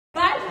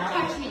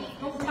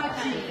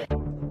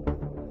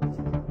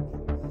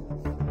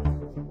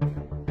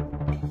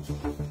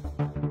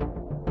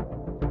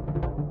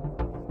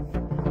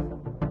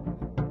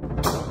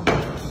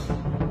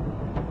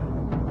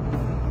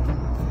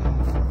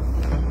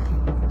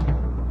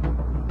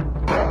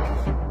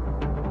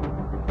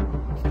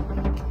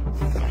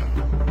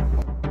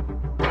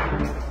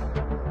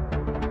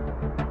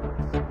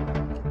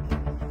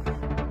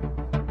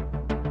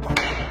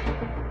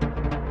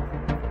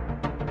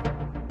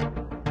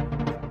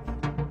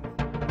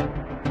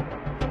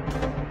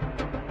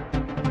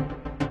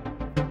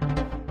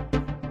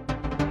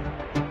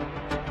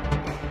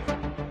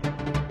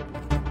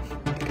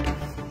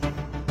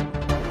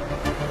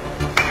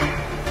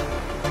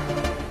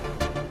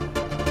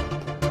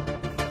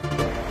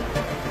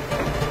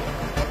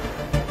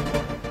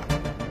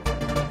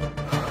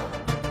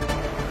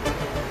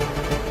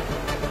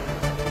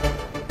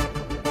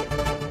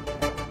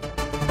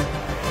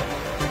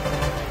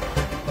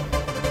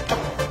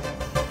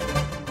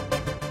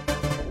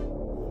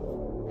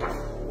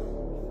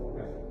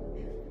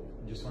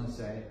just want to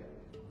say,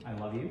 I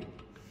love you.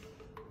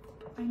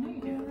 I know you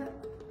do.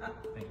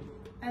 Thank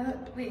you.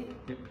 Wait.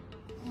 Yep.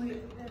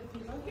 Wait,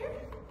 people here?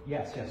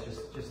 Yes,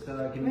 just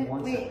give me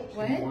one second.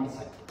 What? Give me 1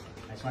 second.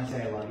 I just want to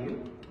say I love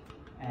you.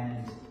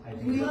 And I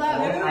think We you're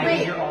love all, you. I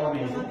think you're all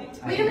amazing.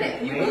 Wait a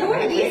minute. Wait, Who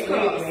are these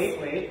girls?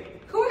 Wait.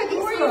 Who are these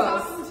girls? you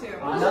talking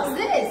to? Who's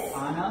this?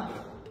 Anna,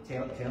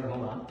 Taylor,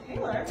 hold on.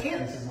 Taylor?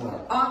 This is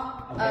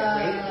Laura.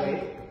 Okay,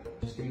 wait.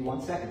 Just give me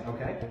 1 second,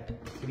 okay?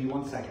 Just give me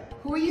 1 second.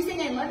 Who are you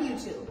saying I love you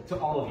to? To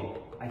all of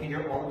you. I think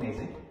you're all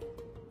amazing.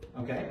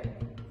 Okay?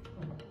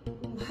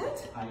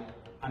 What?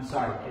 I'm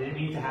sorry. It didn't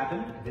mean to happen.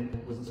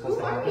 Wasn't supposed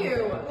Who to happen. are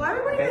you? Why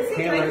are we Okay,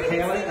 Taylor.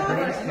 Her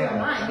name is Taylor.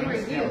 Mine, who are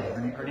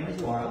you? Her name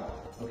is Laura.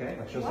 Okay,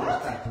 let's show some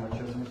What? respect. Let's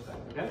show some respect.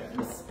 Okay?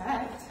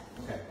 Respect?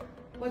 Okay.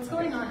 What's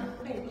going on?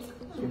 Wait,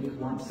 Give me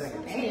 1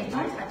 second. Hey,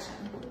 don't touch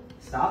him.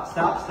 Stop.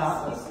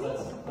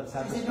 Let's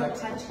have Don't respect.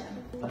 touch him.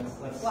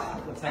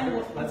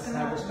 Let's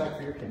have respect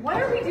for your kid. what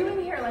are we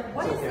doing here? Like,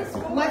 what is this?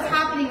 What's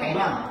happening right Hold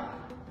now?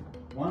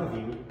 on. One of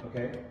you,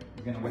 okay,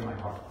 is gonna win my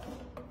heart.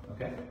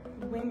 Okay?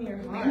 Win your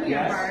Win heart. your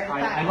Yes,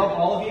 heart. I love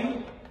all of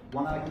you.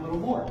 One I like a little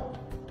more.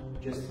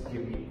 Just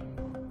give me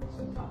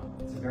some time.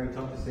 It's a very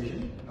tough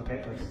decision.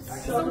 Okay?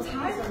 Some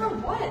time for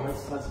what?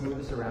 Let's move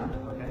this around.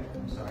 Okay?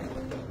 I'm sorry.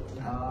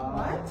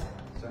 What?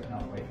 Sorry,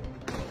 no, wait.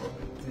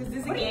 Is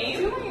this a What are you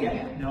game? doing?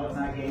 Yeah, no, it's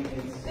not a game.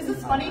 Is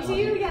this funny to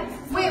you? Yes.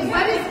 Wait,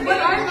 what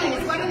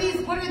are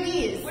these? What are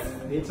these?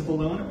 It's a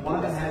balloon. One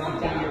of them has a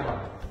key in your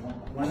heart.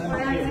 One of them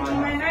has a key in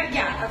my heart.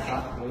 Yeah,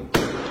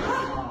 okay.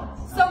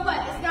 So what?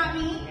 It's not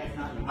me? Yeah, it's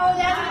not you. Oh,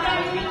 that's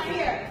not me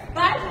here.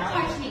 But don't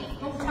touch me.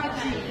 Don't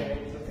touch me.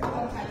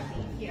 Don't touch me.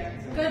 Here.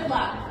 Good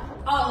luck.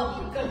 All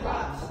of you. Good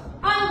luck.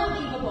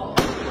 Unbelievable.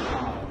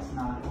 It's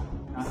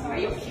not Are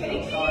you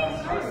kidding me?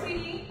 Sorry. Sorry,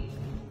 sweetie.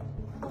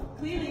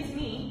 Clearly it's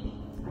me.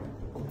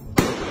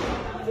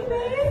 You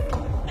babe?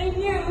 I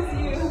knew it was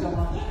you. So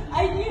much.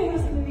 I knew it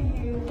was gonna be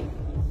you.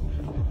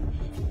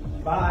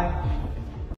 Bye.